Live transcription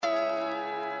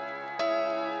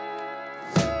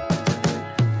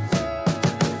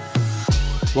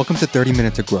Welcome to 30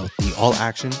 Minutes of Growth, the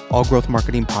all-action, all-growth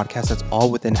marketing podcast that's all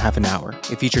within half an hour.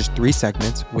 It features 3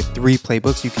 segments with 3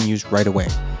 playbooks you can use right away.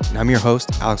 And I'm your host,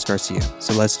 Alex Garcia.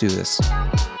 So let's do this.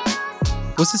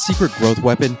 What's the secret growth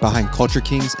weapon behind Culture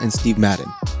Kings and Steve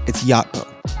Madden? It's Yotpo.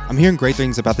 I'm hearing great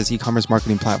things about this e-commerce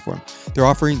marketing platform. They're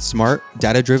offering smart,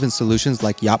 data-driven solutions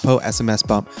like Yotpo SMS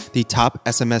Bump, the top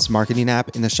SMS marketing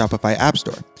app in the Shopify App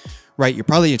Store. Right, you're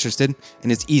probably interested,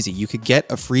 and it's easy. You could get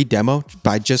a free demo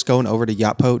by just going over to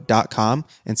yotpo.com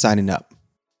and signing up.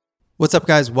 What's up,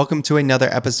 guys? Welcome to another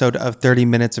episode of 30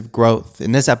 Minutes of Growth.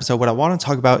 In this episode, what I want to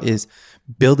talk about is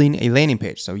building a landing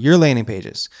page. So your landing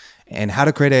pages and how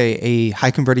to create a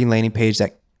high-converting landing page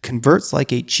that converts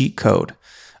like a cheat code.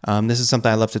 This is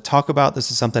something I love to talk about. This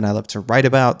is something I love to write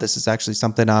about. This is actually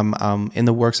something I'm in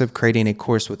the works of creating a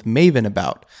course with Maven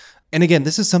about. And again,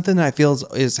 this is something that I feel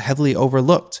is heavily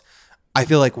overlooked. I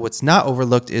feel like what's not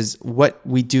overlooked is what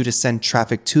we do to send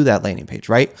traffic to that landing page,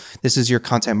 right? This is your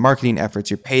content marketing efforts,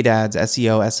 your paid ads,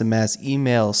 SEO, SMS,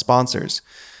 email, sponsors.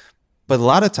 But a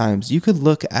lot of times you could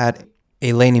look at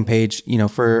a landing page,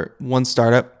 for one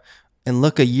startup and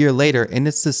look a year later and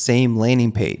it's the same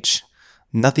landing page.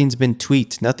 Nothing's been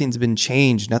tweaked, nothing's been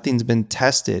changed, nothing's been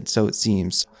tested, so it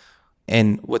seems.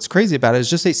 And what's crazy about it is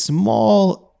just a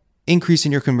small increase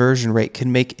in your conversion rate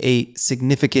can make a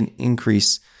significant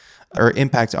increase or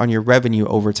impact on your revenue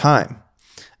over time.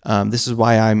 This is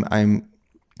why I'm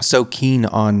so keen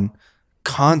on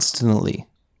constantly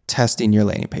testing your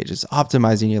landing pages,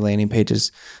 optimizing your landing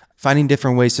pages, finding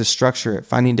different ways to structure it,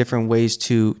 finding different ways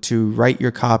to write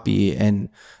your copy and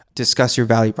discuss your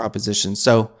value proposition.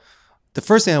 So the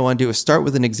first thing I want to do is start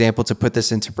with an example to put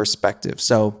this into perspective.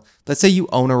 So let's say you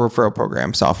own a referral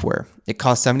program software. It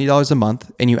costs $70 a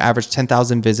month and you average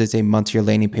 10,000 visits a month to your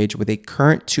landing page with a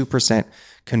current 2%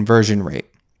 conversion rate.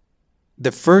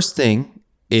 The first thing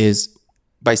is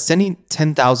by sending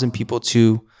 10,000 people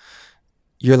to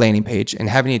your landing page and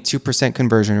having a 2%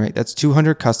 conversion rate, that's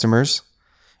 200 customers.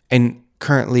 And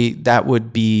currently that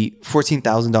would be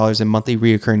 $14,000 in monthly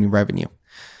recurring revenue.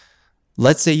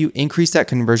 Let's say you increase that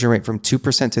conversion rate from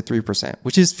 2% to 3%,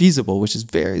 which is feasible, which is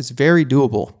very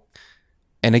doable.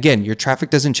 And again, your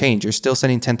traffic doesn't change. You're still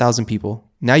sending 10,000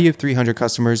 people. Now you have 300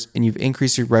 customers and you've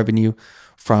increased your revenue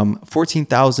from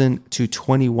 $14,000 to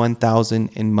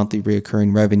 $21,000 in monthly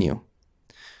recurring revenue.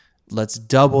 Let's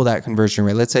double that conversion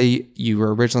rate. Let's say you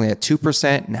were originally at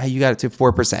 2%. Now you got it to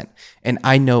 4%. And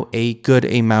I know a good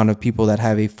amount of people that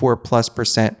have a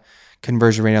 4+%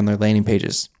 conversion rate on their landing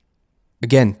pages.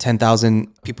 Again,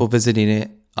 10,000 people visiting it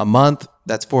a month.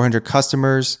 That's 400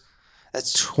 customers.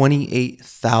 That's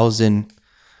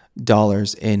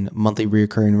 $28,000 in monthly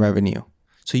recurring revenue.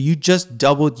 So you just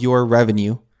doubled your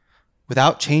revenue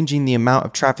without changing the amount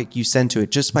of traffic you send to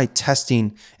it, just by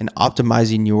testing and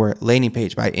optimizing your landing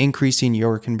page, by increasing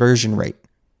your conversion rate.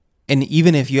 And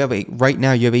even if right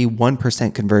now you have a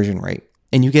 1% conversion rate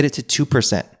and you get it to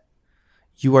 2%,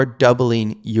 you are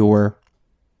doubling your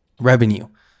revenue.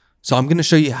 So I'm going to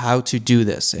show you how to do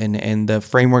this and the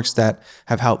frameworks that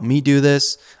have helped me do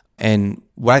this and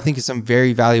what I think is some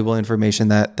very valuable information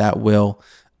that will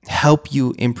help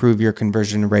you improve your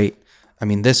conversion rate.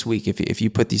 This week, if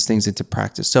you put these things into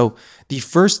practice. So the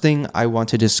first thing I want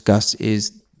to discuss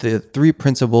is the 3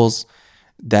 principles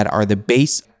that are the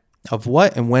base of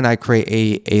what and when I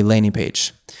create a landing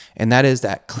page. And that is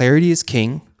that clarity is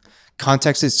king,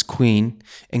 context is queen,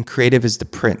 and creative is the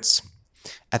prince.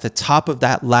 At the top of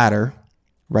that ladder,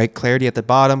 right? Clarity at the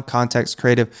bottom, context,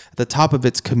 creative. At the top of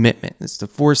it's commitment. It's the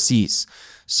 4 C's.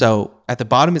 So at the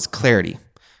bottom is clarity.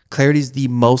 Clarity is the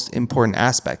most important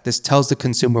aspect. This tells the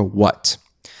consumer what.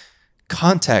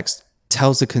 Context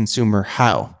tells the consumer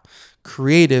how.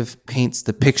 Creative paints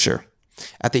the picture.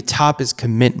 At the top is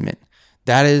commitment.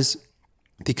 That is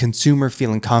the consumer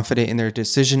feeling confident in their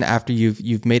decision after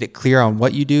you've made it clear on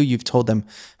what you do, you've told them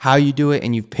how you do it,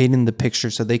 and you've painted the picture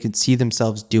so they can see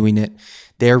themselves doing it.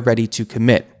 They're ready to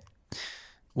commit.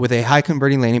 With a high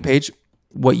converting landing page,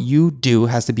 what you do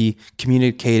has to be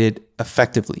communicated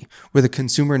effectively, where the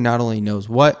consumer not only knows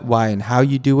what, why, and how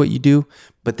you do what you do,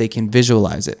 but they can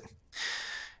visualize it.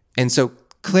 And so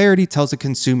clarity tells the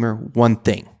consumer one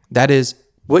thing. That is,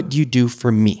 what do you do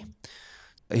for me?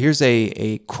 Here's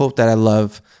a quote that I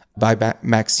love by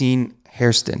Maxine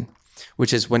Hairston,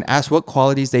 which is, when asked what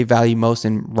qualities they value most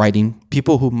in writing,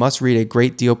 people who must read a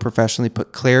great deal professionally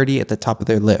put clarity at the top of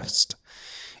their list.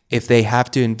 If they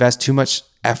have to invest too much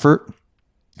effort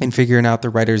in figuring out the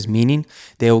writer's meaning,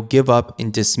 they will give up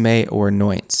in dismay or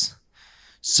annoyance.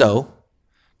 So,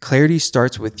 clarity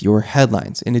starts with your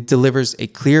headlines, and it delivers a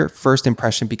clear first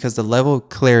impression because the level of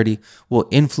clarity will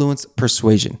influence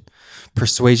persuasion.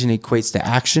 Persuasion equates to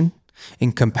action.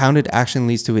 and compounded action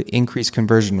leads to an increased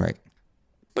conversion rate.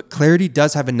 But clarity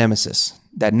does have a nemesis.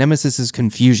 That nemesis is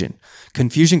confusion.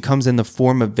 Confusion comes in the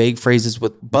form of vague phrases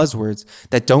with buzzwords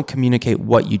that don't communicate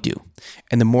what you do.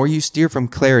 And the more you steer from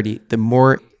clarity, the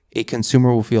more a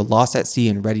consumer will feel lost at sea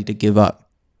and ready to give up.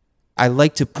 I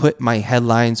like to put my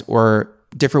headlines or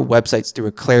different websites through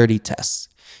a clarity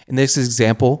test. In this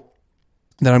example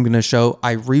that I'm going to show,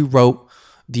 I rewrote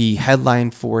the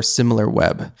headline for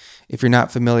SimilarWeb. If you're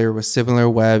not familiar with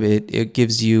SimilarWeb, it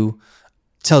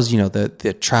tells you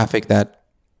the traffic that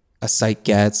a site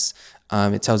gets.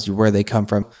 It tells you where they come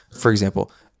from. For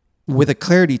example, with a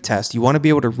clarity test, you want to be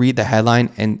able to read the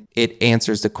headline and it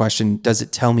answers the question, does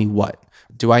it tell me what?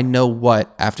 Do I know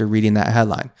what after reading that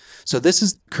headline? So this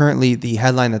is currently the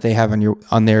headline that they have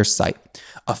on their site.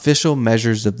 Official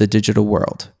measures of the digital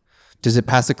world. Does it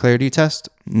pass the clarity test?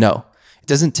 No. It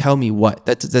doesn't tell me what.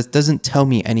 That doesn't tell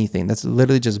me anything. That's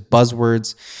literally just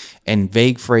buzzwords and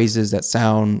vague phrases that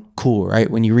sound cool, right,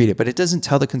 when you read it. But it doesn't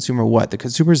tell the consumer what. The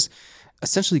consumer's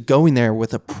essentially going there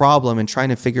with a problem and trying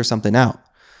to figure something out.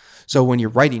 So when you're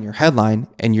writing your headline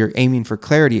and you're aiming for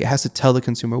clarity, it has to tell the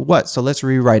consumer what. So let's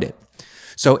rewrite it.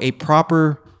 So a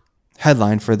proper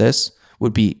headline for this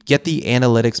would be, get the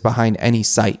analytics behind any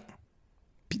site.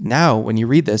 Now, when you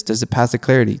read this, does it pass the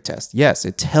clarity test? Yes,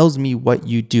 it tells me what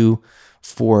you do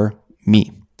for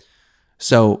me.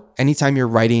 So anytime you're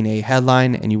writing a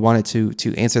headline and you want it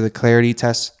to answer the clarity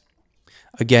test,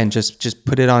 again, just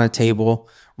put it on a table,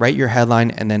 write your headline,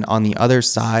 and then on the other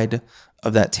side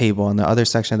of that table, on the other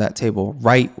section of that table,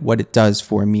 write what it does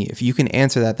for me. If you can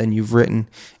answer that, then you've written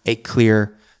a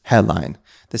clear headline.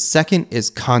 The second is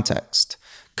context.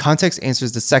 Context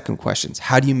answers the second question.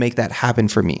 How do you make that happen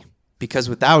for me? Because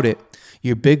without it,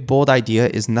 your big, bold idea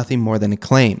is nothing more than a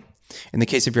claim. In the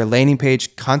case of your landing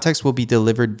page, context will be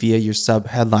delivered via your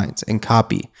sub-headlines and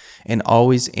copy, and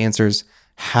always answers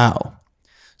how.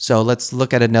 So let's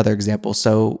look at another example.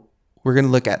 So we're going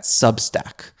to look at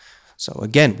Substack. So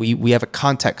again, we have a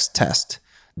context test.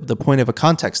 The point of a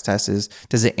context test is,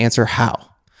 does it answer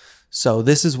how? So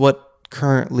this is what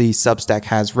currently Substack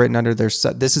has written under this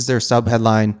is their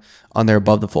sub-headline on their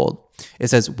above the fold. It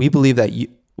says, we believe that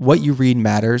what you read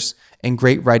matters and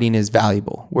great writing is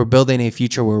valuable. We're building a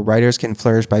future where writers can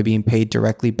flourish by being paid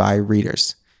directly by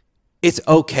readers. It's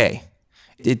okay.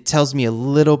 It tells me a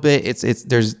little bit.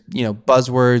 There's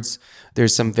buzzwords,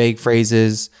 there's some vague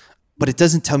phrases, but it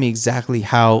doesn't tell me exactly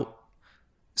how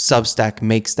Substack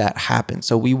makes that happen.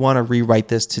 So we want to rewrite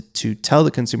this to tell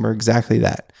the consumer exactly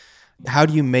that. How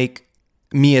do you make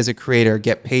me as a creator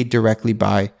get paid directly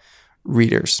by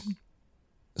readers?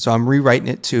 So I'm rewriting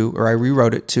it I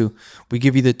rewrote it to, we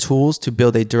give you the tools to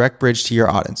build a direct bridge to your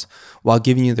audience while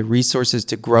giving you the resources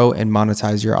to grow and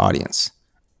monetize your audience.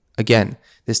 Again,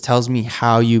 this tells me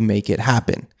how you make it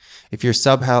happen. If your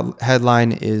sub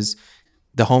headline is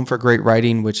the home for great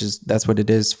writing, that's what it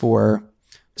is for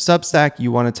Substack,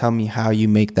 you want to tell me how you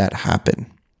make that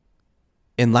happen.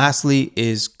 And lastly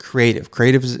is creative.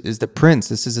 Creative is the prince.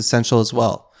 This is essential as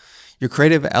well. Your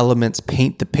creative elements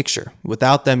paint the picture.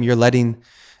 Without them, you're letting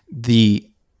the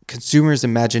consumer's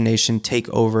imagination take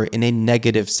over in a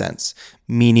negative sense,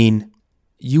 meaning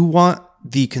you want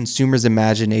the consumer's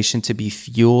imagination to be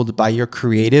fueled by your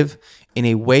creative in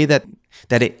a way that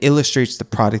it illustrates the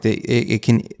product.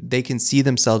 They can see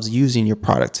themselves using your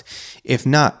product. If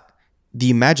not, the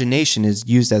imagination is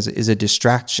used as a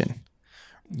distraction.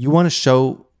 You want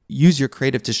to use your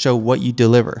creative to show what you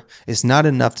deliver. It's not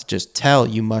enough to just tell,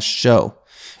 you must show.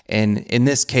 And in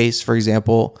this case, for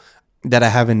example, that I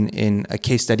have in a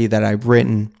case study that I've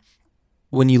written,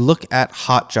 when you look at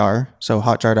Hotjar, so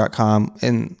hotjar.com,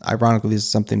 and ironically, this is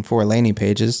something for landing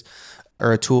pages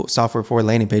or a tool software for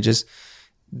landing pages,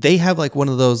 they have like one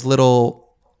of those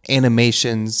little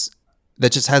animations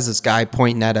that just has this guy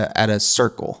pointing at a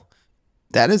circle.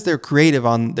 That is their creative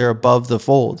on their above the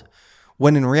fold.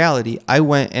 When in reality, I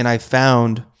went and I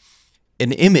found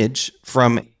an image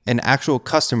from an actual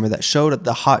customer that showed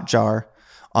the Hotjar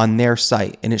on their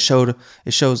site, and it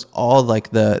shows all like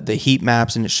the heat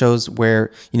maps, and it shows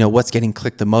where what's getting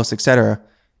clicked the most, etc.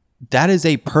 That is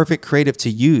a perfect creative to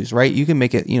use, right? You can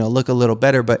make it look a little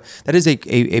better, but that is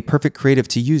a perfect creative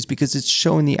to use because it's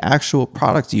showing the actual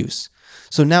product use.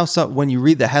 So now, when you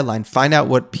read the headline, find out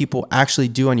what people actually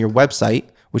do on your website,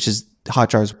 which is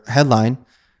Hotjar's headline,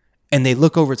 and they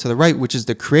look over to the right, which is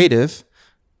the creative.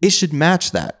 It should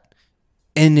match that.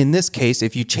 And in this case,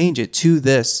 if you change it to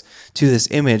this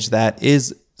image that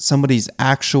is somebody's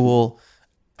actual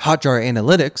Hotjar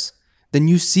analytics, then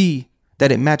you see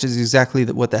that it matches exactly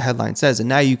what the headline says. And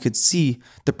now you could see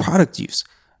the product use.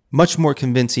 much more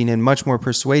convincing and much more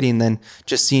persuading than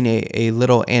just seeing a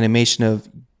little animation of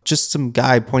just some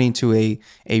guy pointing to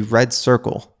a red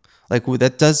circle. Like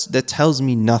that tells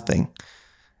me nothing.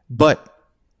 But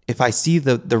if I see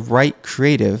the right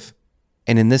creative,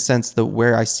 and in this sense,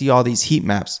 where I see all these heat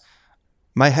maps,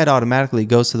 my head automatically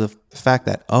goes to the fact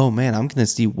that, oh man, I'm going to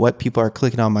see what people are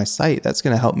clicking on my site. That's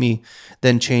going to help me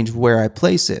then change where I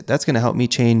place it. That's going to help me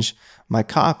change my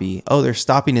copy. Oh, they're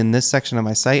stopping in this section of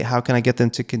my site. How can I get them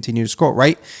to continue to scroll,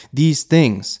 right? These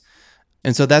things.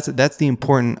 And so that's the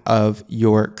important of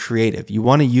your creative. You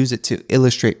want to use it to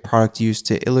illustrate product use,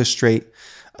 to illustrate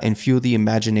and fuel the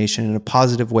imagination in a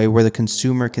positive way where the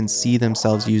consumer can see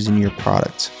themselves using your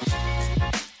product.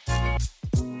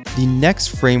 The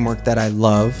next framework that I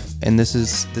love, and this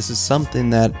is something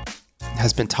that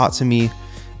has been taught to me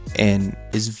and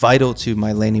is vital to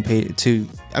my landing page,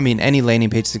 any landing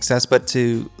page success, but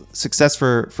to success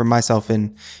for myself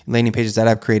in landing pages that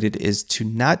I've created, is to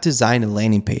not design a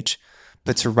landing page,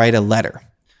 but to write a letter.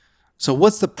 So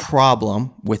what's the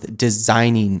problem with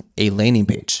designing a landing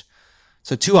page?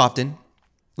 So too often,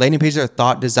 landing pages are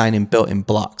thought, designed, and built in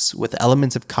blocks with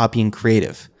elements of copy and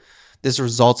creative. This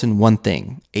results in one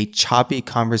thing, a choppy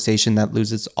conversation that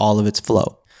loses all of its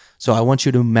flow. So I want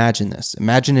you to imagine this.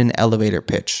 Imagine an elevator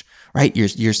pitch, right? You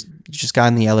just got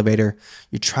in the elevator.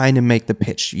 You're trying to make the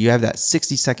pitch. You have that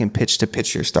 60-second pitch to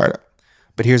pitch your startup.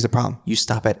 But here's the problem. You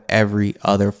stop at every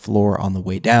other floor on the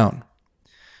way down.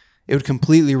 It would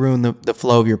completely ruin the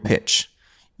flow of your pitch.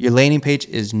 Your landing page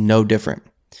is no different.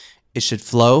 It should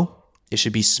flow, it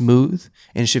should be smooth,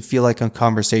 and it should feel like a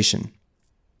conversation.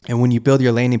 And when you build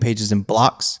your landing pages in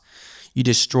blocks, you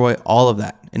destroy all of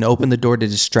that and open the door to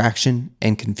distraction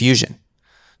and confusion.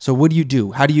 So what do you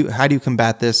do? How do you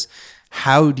combat this?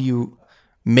 How do you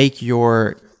make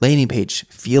your landing page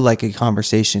feel like a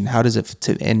conversation? How does it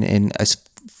in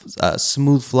a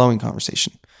smooth flowing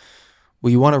conversation?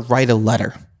 Well, you want to write a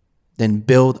letter, then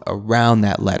build around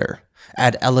that letter,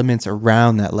 add elements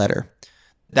around that letter.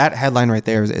 That headline right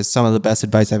there is some of the best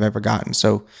advice I've ever gotten.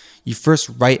 So you first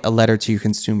write a letter to your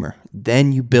consumer,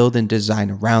 then you build and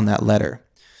design around that letter.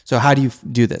 So how do you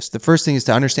do this? The first thing is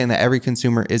to understand that every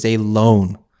consumer is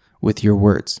alone with your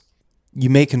words. You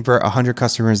may convert 100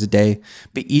 customers a day,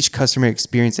 but each customer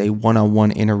experiences a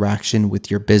one-on-one interaction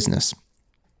with your business.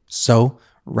 So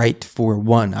write for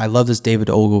one. I love this David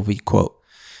Ogilvy quote.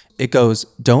 It goes,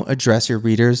 "Don't address your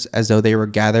readers as though they were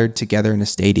gathered together in a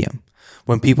stadium.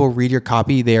 When people read your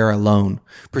copy, they are alone.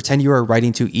 Pretend you are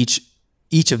writing to each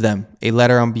of them a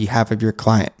letter on behalf of your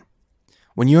client."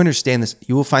 When you understand this,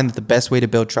 you will find that the best way to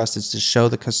build trust is to show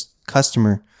the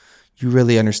customer you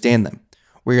really understand them.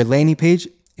 Where your landing page,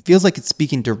 it feels like it's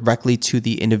speaking directly to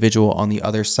the individual on the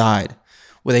other side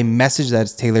with a message that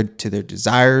is tailored to their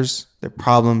desires, their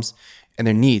problems, and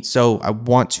their needs. So I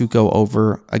want to go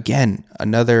over, again,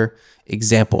 another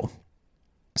example.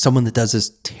 Someone that does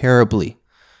this terribly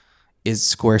is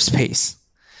Squarespace.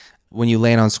 When you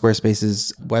land on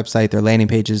Squarespace's website, their landing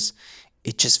pages,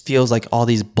 it just feels like all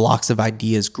these blocks of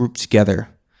ideas grouped together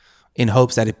in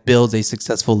hopes that it builds a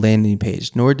successful landing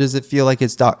page. Nor does it feel like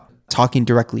it's talking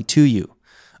directly to you.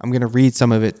 I'm going to read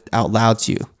some of it out loud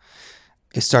to you.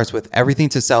 It starts with everything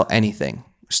to sell anything.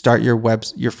 Start your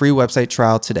free website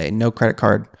trial today. No credit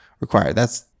card required.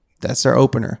 That's their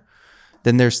opener.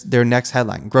 Then there's their next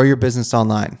headline. Grow your business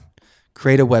online.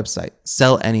 Create a website,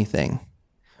 sell anything,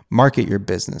 market your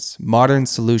business, modern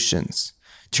solutions,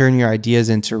 turn your ideas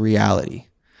into reality.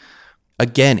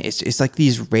 Again, it's like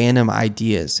these random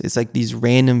ideas. It's like these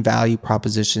random value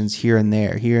propositions here and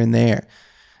there.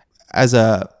 As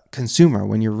a consumer,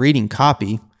 when you're reading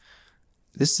copy,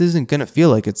 this isn't going to feel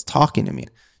like it's talking to me.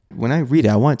 When I read it,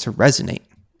 I want it to resonate.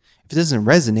 If it doesn't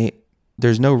resonate,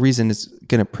 there's no reason it's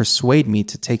going to persuade me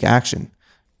to take action.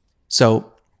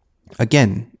 So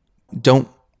again, don't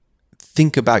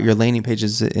think about your landing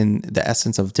pages in the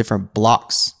essence of different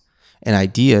blocks and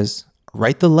ideas.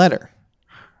 Write the letter.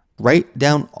 Write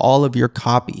down all of your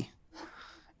copy,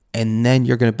 and then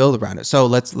you're going to build around it. So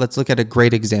let's look at a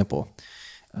great example.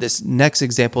 This next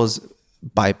example is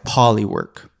by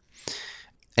Polywork.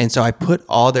 And so I put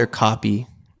all their copy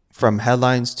from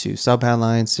headlines to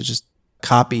subheadlines to just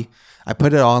copy. I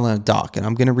put it all in a doc, and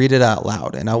I'm going to read it out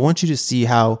loud. And I want you to see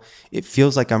how it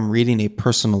feels like I'm reading a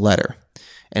personal letter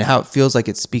and how it feels like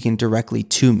it's speaking directly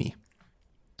to me.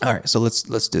 All right, so let's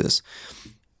do this.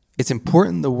 It's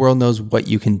important the world knows what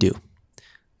you can do.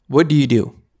 What do you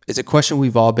do? It's a question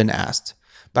we've all been asked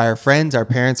by our friends, our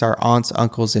parents, our aunts,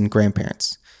 uncles, and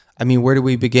grandparents. I mean, where do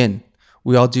we begin?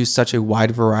 We all do such a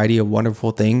wide variety of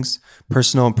wonderful things,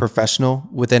 personal and professional,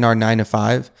 within our 9 to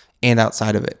 5 and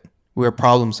outside of it. We are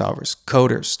problem solvers,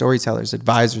 coders, storytellers,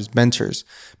 advisors, mentors,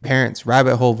 parents,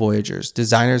 rabbit hole voyagers,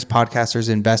 designers, podcasters,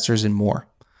 investors, and more.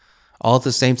 All at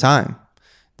the same time.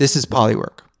 This is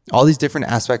polywork. All these different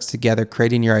aspects together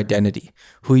creating your identity,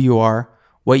 who you are,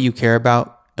 what you care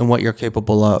about, and what you're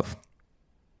capable of.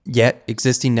 Yet,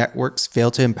 existing networks fail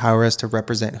to empower us to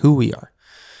represent who we are.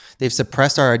 They've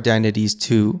suppressed our identities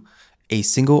to a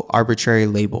single arbitrary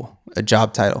label, a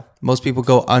job title. Most people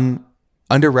go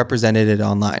underrepresented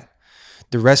online.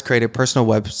 The rest create a personal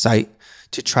website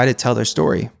to try to tell their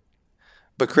story.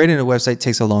 But creating a website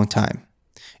takes a long time.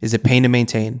 Is a pain to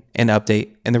maintain and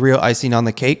update, and the real icing on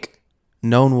the cake,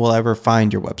 no one will ever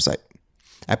find your website.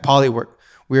 At Polywork,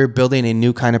 we are building a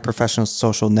new kind of professional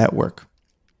social network,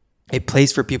 a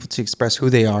place for people to express who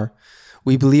they are.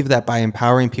 We believe that by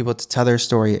empowering people to tell their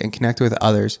story and connect with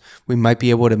others, we might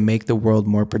be able to make the world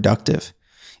more productive.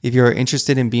 If you are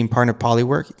interested in being part of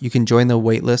Polywork, you can join the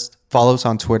waitlist, follow us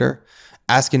on Twitter,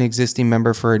 ask an existing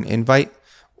member for an invite,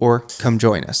 or come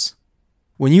join us.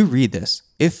 When you read this,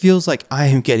 it feels like I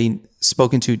am getting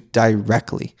spoken to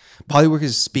directly. Polywork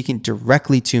is speaking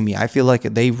directly to me. I feel like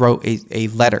they wrote a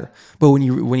letter. But when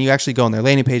you actually go on their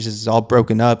landing pages, it's all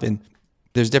broken up and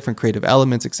there's different creative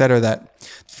elements, etc., that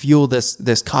fuel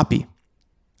this copy.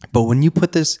 But when you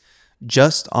put this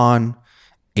just on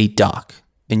a doc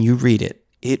and you read it,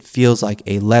 it feels like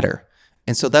a letter.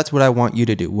 And so that's what I want you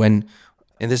to do. And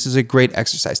this is a great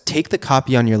exercise. Take the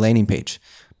copy on your landing page.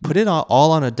 Put it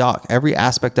all on a doc, every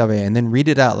aspect of it, and then read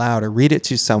it out loud or read it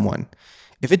to someone.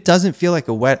 If it doesn't feel like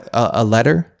a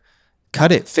letter,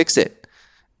 cut it, fix it,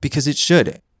 because it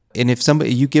should. And if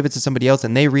you give it to somebody else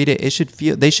and they read it,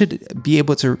 they should be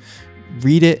able to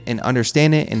read it and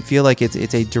understand it and feel like it's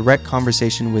a direct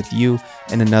conversation with you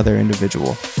and another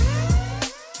individual.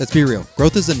 Let's be real.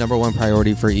 Growth is the number one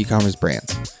priority for e-commerce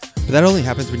brands. But that only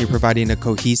happens when you're providing a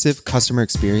cohesive customer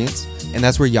experience, and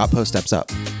that's where Yotpo steps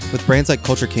up. With brands like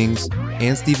Culture Kings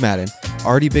and Steve Madden,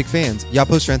 already big fans,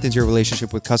 Yotpo strengthens your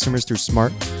relationship with customers through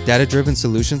smart, data-driven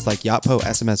solutions like Yotpo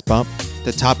SMS Bump,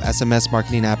 the top SMS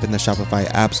marketing app in the Shopify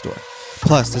App Store.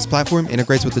 Plus, this platform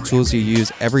integrates with the tools you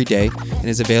use every day and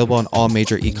is available on all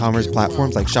major e-commerce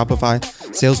platforms like Shopify,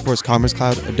 Salesforce Commerce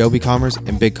Cloud, Adobe Commerce,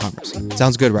 and BigCommerce.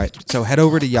 Sounds good, right? So head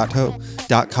over to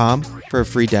yotpo.com for a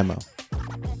free demo.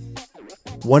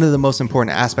 One of the most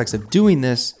important aspects of doing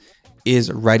this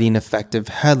is writing effective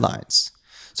headlines.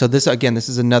 So this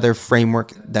is another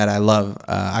framework that I love.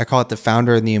 I call it the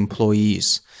founder and the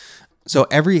employees. So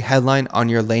every headline on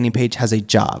your landing page has a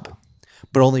job,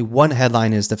 but only one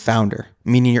headline is the founder,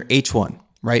 meaning your H1,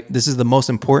 right? This is the most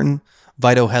important,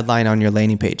 vital headline on your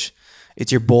landing page.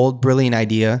 It's your bold, brilliant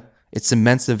idea. It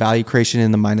cements the value creation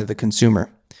in the mind of the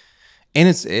consumer. And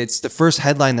it's the first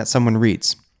headline that someone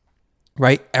reads,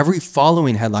 right? Every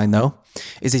following headline, though,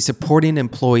 is a supporting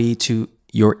employee to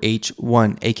your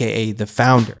H1, aka the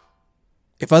founder.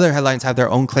 If other headlines have their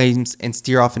own claims and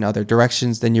steer off in other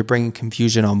directions, then you're bringing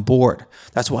confusion on board.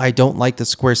 That's why I don't like the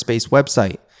Squarespace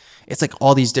website. It's like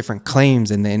all these different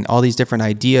claims and then all these different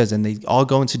ideas, and they all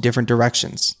go into different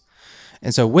directions.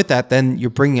 And so with that, then you're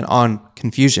bringing on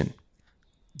confusion.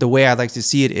 The way I like to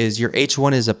see it is your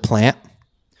H1 is a plant,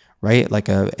 right? Like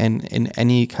in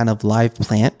any kind of live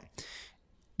plant.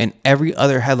 And every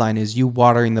other headline is you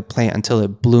watering the plant until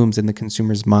it blooms in the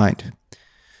consumer's mind.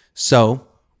 So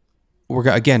we're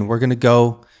going to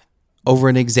go over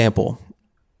an example.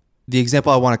 The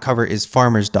example I want to cover is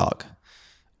Farmer's Dog.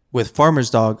 With Farmer's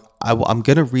Dog, I'm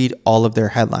going to read all of their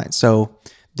headlines. So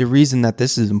the reason that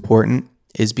this is important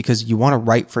is because you want to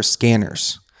write for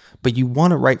scanners, but you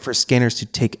want to write for scanners to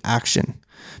take action,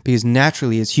 because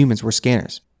naturally as humans, we're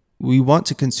scanners. We want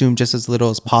to consume just as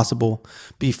little as possible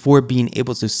before being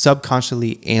able to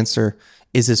subconsciously answer,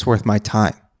 is this worth my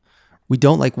time? We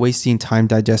don't like wasting time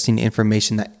digesting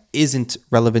information that isn't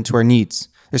relevant to our needs.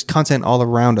 There's content all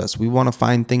around us. We want to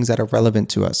find things that are relevant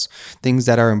to us, things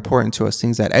that are important to us,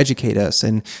 things that educate us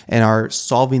and are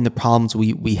solving the problems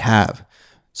we have.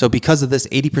 So because of this,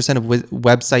 80% of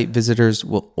website visitors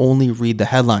will only read the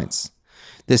headlines.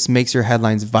 This makes your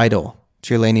headlines vital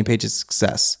to your landing page's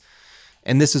success.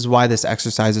 And this is why this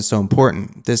exercise is so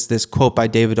important. This quote by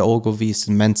David Ogilvy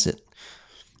cements it.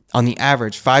 On the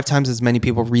average, 5 times as many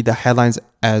people read the headlines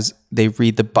as they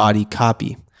read the body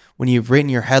copy. When you've written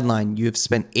your headline, you have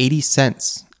spent 80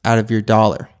 cents out of your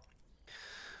dollar.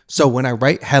 So when I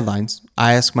write headlines,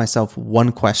 I ask myself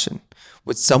one question.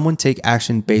 Would someone take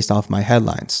action based off my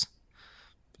headlines?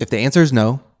 If the answer is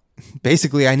no,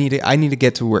 basically I need to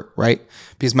get to work, right?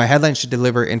 Because my headline should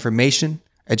deliver information,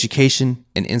 education,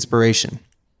 and inspiration.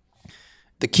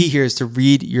 The key here is to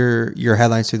read your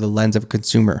headlines through the lens of a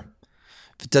consumer.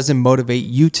 If it doesn't motivate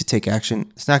you to take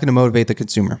action, it's not going to motivate the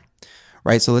consumer,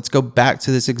 right? So let's go back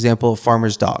to this example of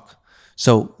Farmer's Dog.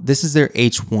 So this is their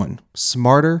H1,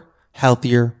 smarter,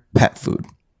 healthier pet food.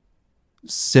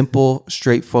 Simple,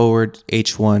 straightforward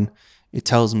H1. It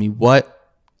tells me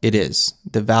what it is,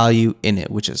 the value in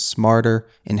it, which is smarter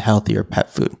and healthier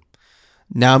pet food.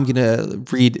 Now I'm going to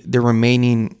read the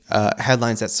remaining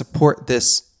headlines that support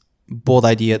this bold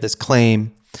idea, this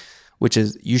claim, which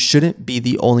is you shouldn't be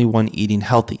the only one eating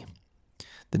healthy.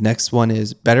 The next one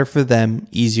is better for them,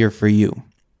 easier for you.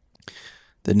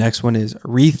 The next one is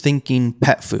rethinking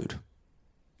pet food,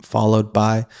 followed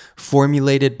by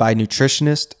formulated by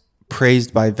nutritionists,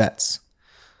 praised by vets.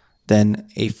 Then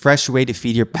a fresh way to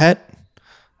feed your pet.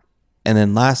 And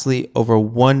then lastly, over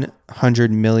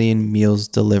 100 million meals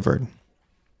delivered.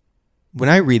 When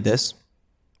I read this,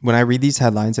 when I read these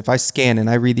headlines, if I scan and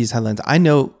I read these headlines, I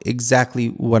know exactly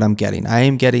what I'm getting. I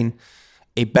am getting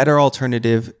a better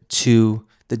alternative to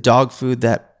the dog food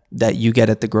that you get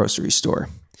at the grocery store.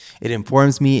 It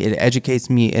informs me, it educates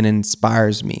me, and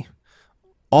inspires me.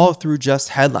 All through just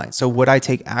headlines. So would I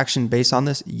take action based on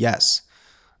this? Yes.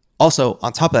 Also,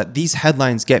 on top of that, these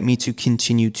headlines get me to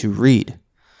continue to read,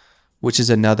 which is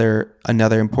another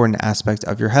important aspect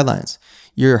of your headlines.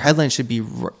 Your headlines should be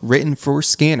written for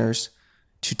scanners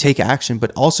to take action,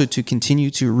 but also to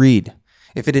continue to read.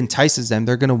 If it entices them,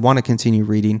 they're going to want to continue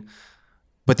reading,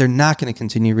 but they're not going to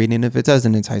continue reading if it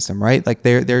doesn't entice them, right? Like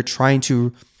they're trying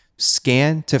to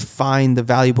scan to find the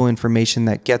valuable information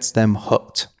that gets them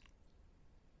hooked.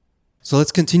 So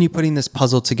let's continue putting this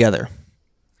puzzle together.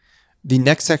 The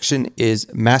next section is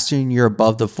mastering your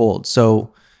above the fold.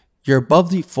 So your above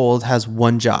the fold has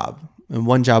one job and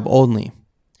one job only.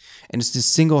 And it's the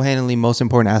single-handedly most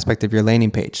important aspect of your landing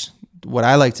page. What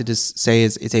I like to just say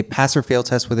is it's a pass or fail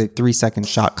test with a 3-second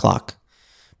shot clock.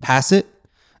 Pass it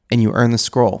and you earn the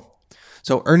scroll.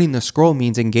 So earning the scroll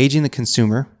means engaging the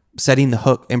consumer, setting the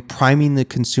hook, and priming the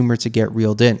consumer to get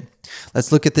reeled in.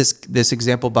 Let's look at this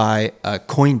example by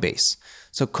Coinbase.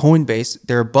 So Coinbase,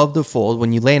 they're above the fold.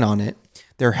 When you land on it,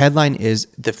 their headline is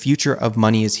 "The future of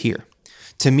money is here."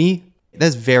 To me,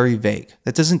 that's very vague.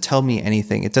 That doesn't tell me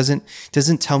anything. It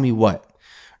doesn't tell me what.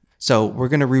 So we're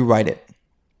going to rewrite it.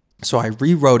 So I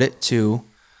rewrote it to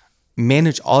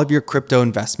manage all of your crypto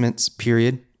investments,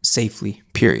 period, safely,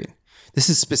 period. This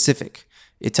is specific.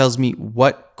 It tells me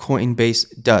what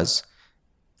Coinbase does.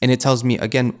 And it tells me,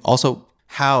 again, also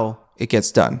how it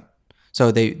gets done.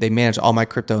 So they manage all my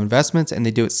crypto investments and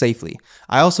they do it safely.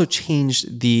 I also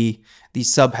changed the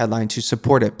sub-headline to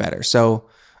support it better. So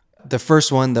the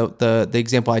first one, the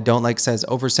example I don't like, says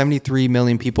over 73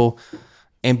 million people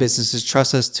and businesses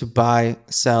trust us to buy,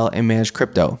 sell, and manage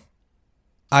crypto.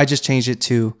 I just changed it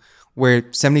to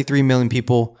where 73 million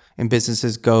people and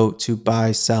businesses go to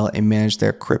buy, sell, and manage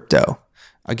their crypto.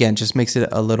 Again, just makes it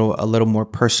a little more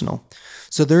personal.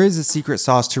 So there is a secret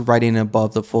sauce to writing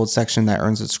above the fold section that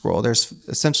earns a scroll. There's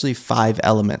essentially 5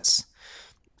 elements,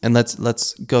 and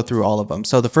let's go through all of them.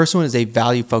 So the first one is a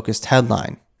value-focused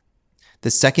headline.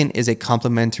 The second is a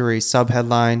complementary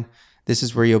subheadline. This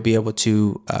is where you'll be able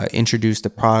to introduce the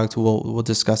product. We'll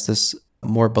discuss this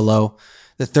more below.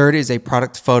 The third is a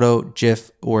product photo,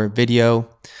 GIF, or video.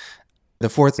 The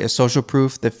fourth is social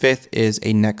proof. The fifth is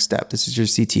a next step. This is your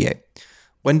CTA.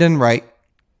 When done right,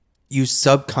 you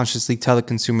subconsciously tell the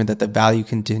consumer that the value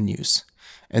continues,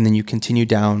 and then you continue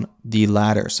down the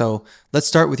ladder. So let's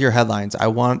start with your headlines.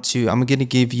 I'm going to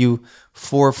give you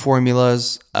 4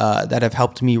 formulas that have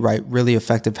helped me write really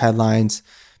effective headlines,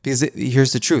 because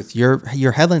here's the truth.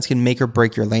 Your headlines can make or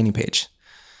break your landing page.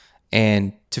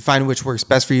 And to find which works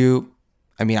best for you,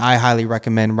 I highly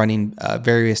recommend running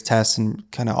various tests and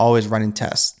kind of always running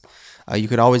tests. You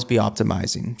could always be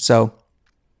optimizing. So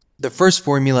the first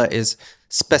formula is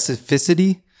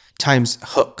specificity times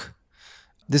hook.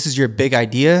 This is your big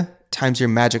idea times your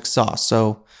magic sauce.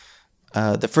 So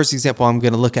the first example I'm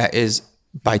going to look at is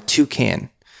by Toucan.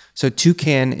 So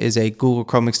Toucan is a Google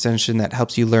Chrome extension that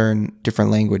helps you learn different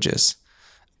languages.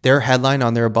 Their headline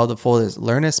on their above the fold is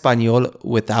 "Learn Español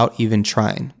without even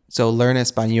trying." So Learn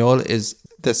Español is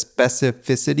the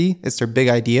specificity. It's their big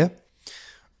idea.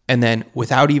 And then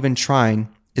without even trying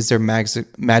is their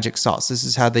magic sauce. This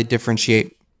is how they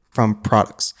differentiate from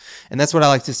products. And that's what I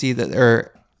like to see,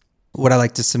 what I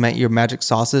like to cement your magic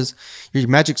sauces. Your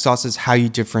magic sauce is how you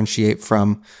differentiate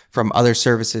from other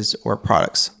services or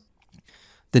products.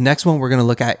 The next one we're going to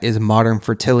look at is modern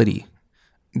fertility.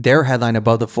 Their headline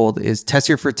above the fold is "Test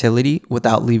your fertility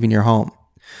without leaving your home."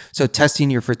 So testing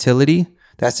your fertility,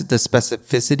 that's the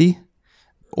specificity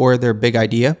or their big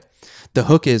idea. The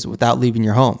hook is without leaving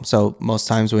your home. So most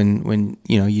times when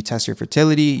you test your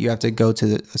fertility, you have to go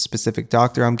to a specific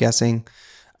doctor, I'm guessing.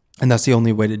 And that's the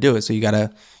only way to do it. So you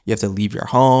have to leave your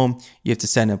home, you have to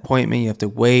set an appointment, you have to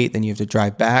wait, then you have to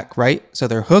drive back, right? So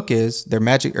their hook is their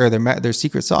magic, or their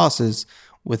secret sauce is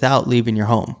without leaving your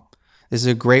home. This is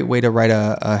a great way to write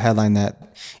a headline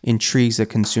that intrigues a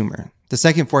consumer. The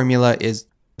second formula is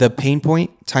the pain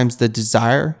point times the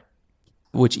desire,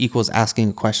 which equals asking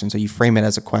a question. So you frame it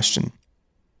as a question.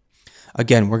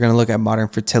 Again, we're going to look at modern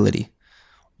fertility.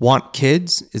 Want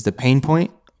kids is the pain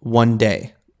point, one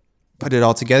day. Put it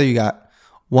all together, you got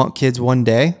want kids one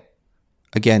day.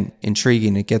 Again,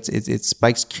 intriguing. It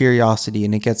spikes curiosity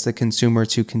and it gets the consumer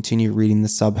to continue reading the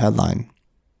subheadline.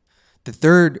 The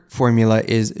third formula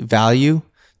is value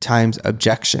times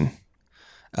objection.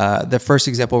 The first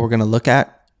example we're going to look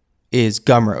at is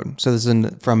Gumroad. So this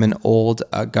is from an old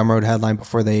Gumroad headline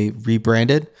before they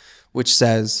rebranded, which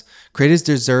says, creators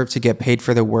deserve to get paid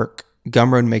for their work.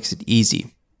 Gumroad makes it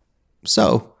easy.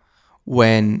 So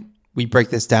when we break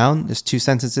this down, there's two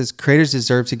sentences. Creators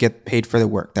deserve to get paid for their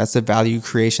work. That's the value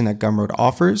creation that Gumroad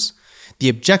offers. The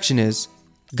objection is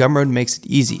Gumroad makes it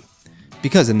easy.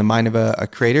 Because in the mind of a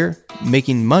creator,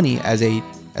 making money as a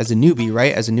newbie,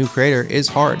 right, as a new creator is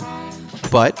hard.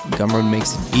 But Gumroad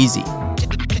makes it easy.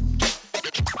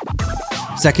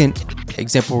 Second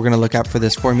example we're going to look at for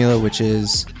this formula, which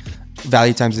is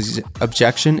value times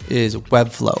objection, is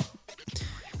Webflow.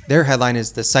 Their headline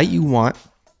is the site you want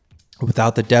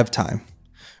without the dev time,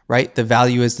 right? The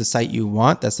value is the site you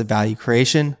want. That's the value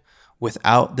creation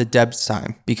without the dev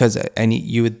time, because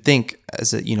you would think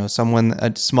as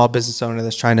a small business owner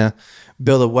that's trying to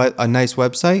build a nice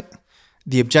website,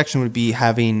 the objection would be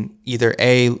having either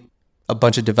a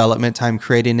bunch of development time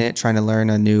creating it, trying to learn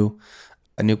a new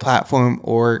platform,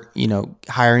 or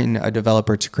hiring a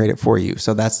developer to create it for you.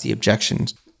 So that's the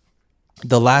objections.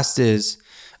 The last is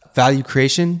value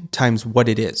creation times what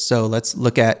it is. So let's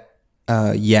look at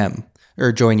Yem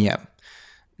or Join Yem.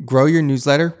 Grow your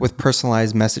newsletter with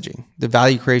personalized messaging. The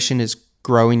value creation is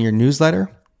growing your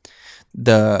newsletter.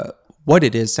 The what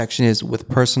it is section is with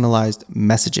personalized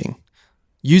messaging.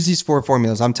 Use these 4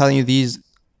 formulas. I'm telling you, these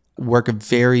work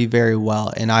very, very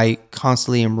well. And I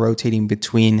constantly am rotating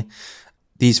between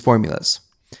these formulas.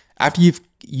 After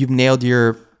you've nailed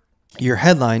your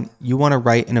headline, you want to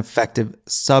write an effective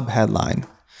subheadline.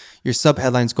 Your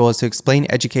subheadline's goal is to explain,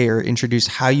 educate, or introduce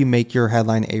how you make your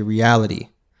headline a reality.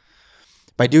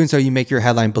 By doing so, you make your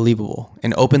headline believable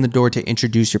and open the door to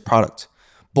introduce your product.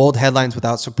 Bold headlines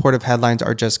without supportive headlines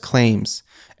are just claims.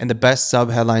 And the best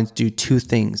subheadlines do 2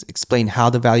 things: explain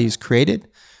how the value is created,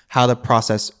 how the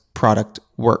product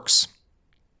works.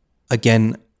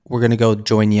 Again, we're going to go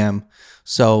Join Yem.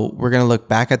 So we're going to look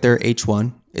back at their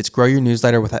H1. It's grow your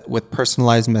newsletter with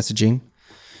personalized messaging.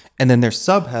 And then their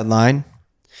subheadline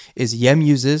is Yem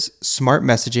uses smart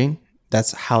messaging,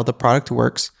 that's how the product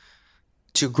works,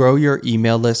 to grow your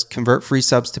email list, convert free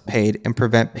subs to paid, and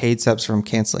prevent paid subs from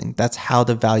canceling. That's how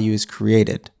the value is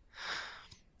created.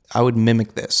 I would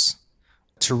mimic this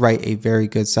to write a very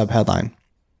good subheadline.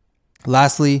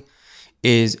 Lastly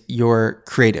is your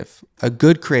creative. A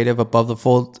good creative above the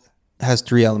fold has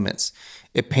 3 elements.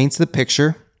 It paints the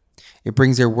picture, it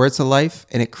brings your words to life,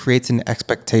 and it creates an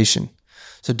expectation.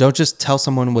 So don't just tell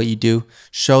someone what you do,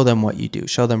 show them what you do.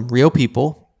 Show them real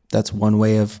people. That's one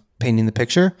way of painting the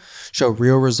picture. Show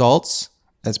real results.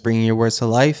 That's bringing your words to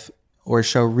life. Or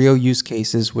show real use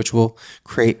cases, which will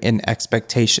create an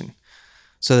expectation,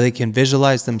 so they can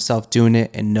visualize themselves doing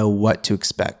it and know what to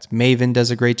expect. Maven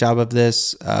does a great job of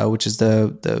this, which is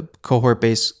the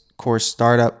cohort-based course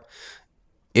startup.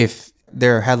 If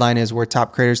their headline is where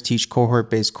top creators teach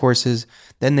cohort-based courses,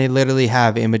 then they literally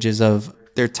have images of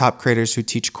their top creators who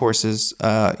teach courses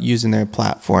using their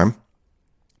platform.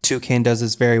 Toucan does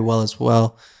this very well as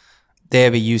well. They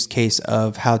have a use case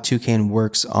of how Toucan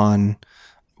works on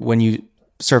when you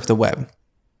surf the web.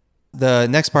 The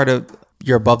next part of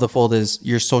your above the fold is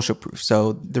your social proof.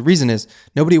 So the reason is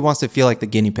nobody wants to feel like the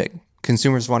guinea pig.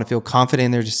 Consumers want to feel confident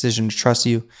in their decision to trust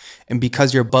you. And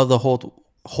because your above the fold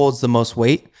holds the most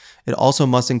weight, it also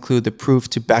must include the proof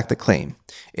to back the claim.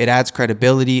 It adds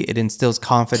credibility, it instills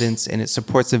confidence, and it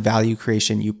supports the value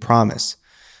creation you promise.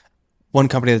 One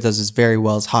company that does this very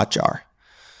well is Hotjar.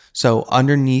 So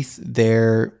underneath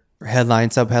their headline,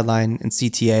 subheadline, and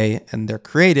CTA and their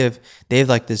creative, they have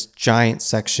like this giant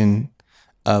section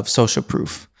of social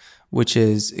proof, which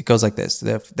is, it goes like this.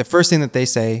 The first thing that they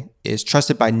say is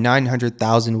trusted by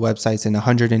 900,000 websites in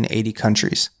 180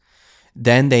 countries.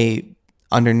 Then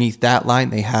underneath that line,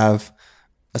 they have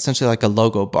essentially like a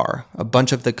logo bar, a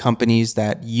bunch of the companies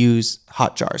that use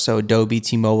Hotjar. So Adobe,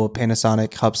 T-Mobile,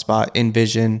 Panasonic, HubSpot,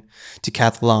 InVision,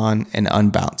 Decathlon, and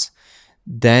Unbounce.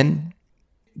 Then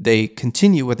they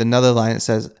continue with another line that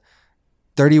says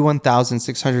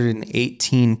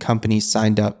 31,618 companies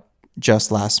signed up just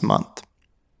last month.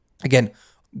 Again,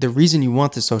 the reason you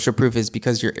want the social proof is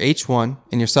because your H1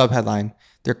 and your subheadline,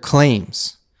 they're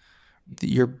claims.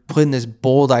 You're putting this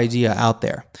bold idea out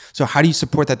there. So how do you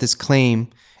support that this claim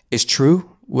is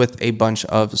true with a bunch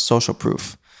of social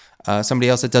proof? Somebody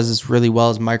else that does this really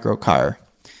well is Microcar.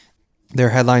 Their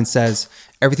headline says,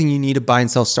 everything you need to buy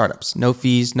and sell startups. No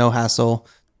fees, no hassle.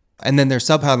 And then their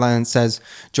subheadline says,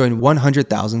 join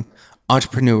 100,000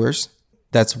 entrepreneurs.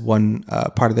 That's one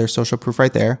part of their social proof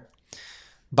right there.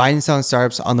 Buying and selling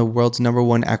startups on the world's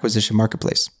 #1 acquisition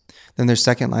marketplace. Then their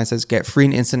second line says, get free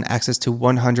and instant access to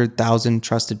 100,000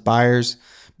 trusted buyers.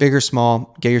 Big or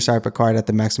small, get your startup acquired at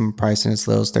the maximum price in as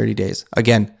little as 30 days.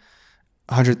 Again,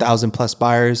 100,000 plus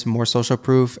buyers, more social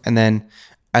proof. And then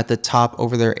at the top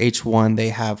over their H1, they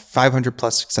have 500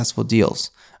 plus successful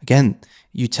deals. Again,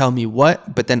 you tell me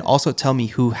what, but then also tell me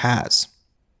who has.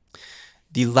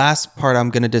 The last part I'm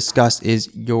going to discuss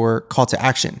is your call to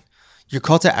action. Your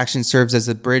call to action serves as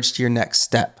a bridge to your next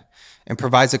step and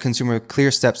provides the consumer with clear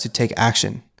steps to take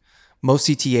action. Most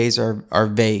CTAs are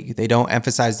vague. They don't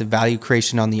emphasize the value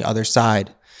creation on the other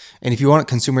side. And if you want a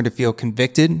consumer to feel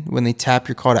convicted when they tap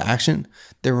your call to action,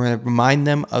 then remind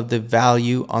them of the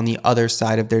value on the other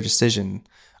side of their decision.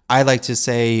 I like to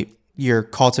say your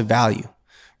call to value,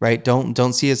 right?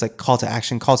 Don't see it as like call to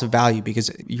action, call to value,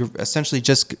 because you're essentially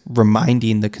just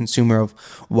reminding the consumer of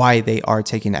why they are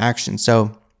taking action.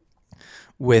 So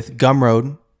with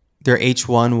Gumroad, their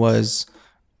H1 was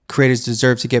creators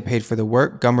deserve to get paid for the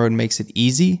work. Gumroad makes it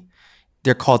easy.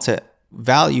 Their call to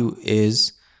value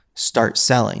is start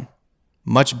selling.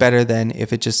 Much better than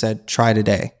if it just said try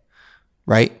today,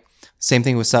 right? Same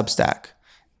thing with Substack.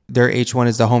 Their H1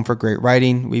 is the home for great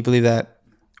writing. We believe that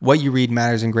what you read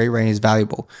matters and great writing is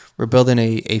valuable. We're building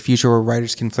a future where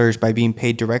writers can flourish by being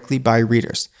paid directly by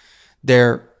readers.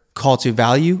 Their call to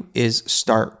value is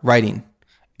start writing.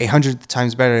 100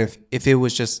 times better if it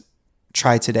was just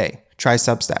try today, try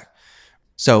Substack.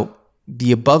 So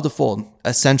the above the fold,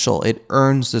 essential, it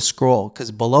earns the scroll,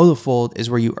 because below the fold is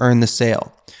where you earn the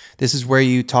sale. This is where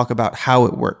you talk about how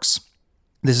it works.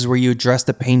 This is where you address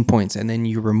the pain points and then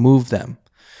you remove them.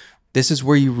 This is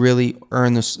where you really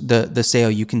earn the sale.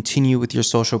 You continue with your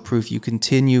social proof. You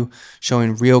continue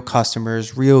showing real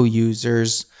customers, real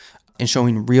users, and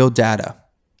showing real data.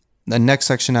 The next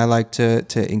section I like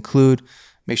to include,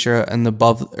 make sure in the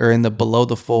above or in the below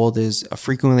the fold, is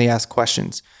frequently asked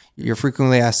questions. Your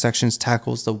frequently asked sections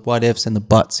tackles the what ifs and the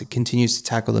buts. It continues to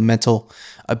tackle the mental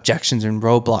objections and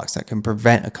roadblocks that can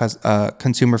prevent a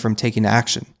consumer from taking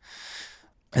action.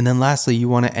 And then lastly, you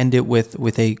want to end it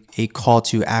with a call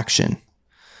to action.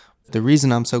 The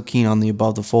reason I'm so keen on the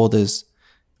above the fold is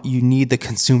you need the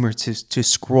consumer to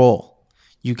scroll.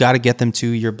 You got to get them to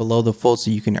your below the fold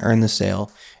so you can earn the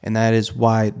sale. And that is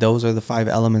why those are the 5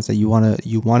 elements that you want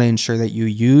to ensure that you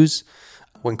use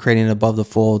when creating above the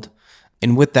fold.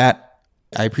 And with that,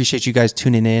 I appreciate you guys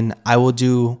tuning in. I will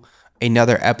do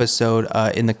another episode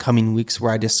in the coming weeks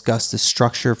where I discuss the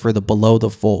structure for the below the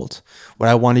fold. What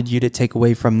I wanted you to take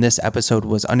away from this episode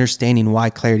was understanding why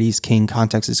clarity is king,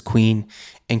 context is queen,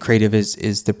 and creative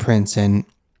is the prince, and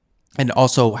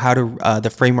also how to the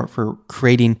framework for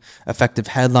creating effective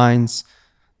headlines,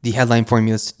 the headline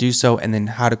formulas to do so, and then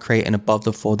how to create an above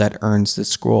the fold that earns the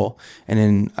scroll.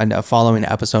 And in a following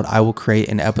episode, I will create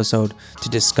an episode to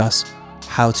discuss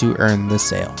how to earn the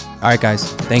sale. All right,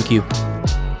 guys, thank you.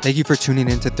 Thank you for tuning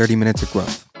in to 30 Minutes of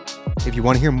Growth. If you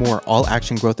want to hear more all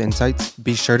action growth insights,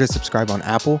 be sure to subscribe on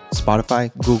Apple,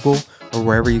 Spotify, Google, or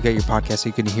wherever you get your podcast so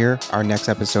you can hear our next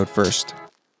episode first.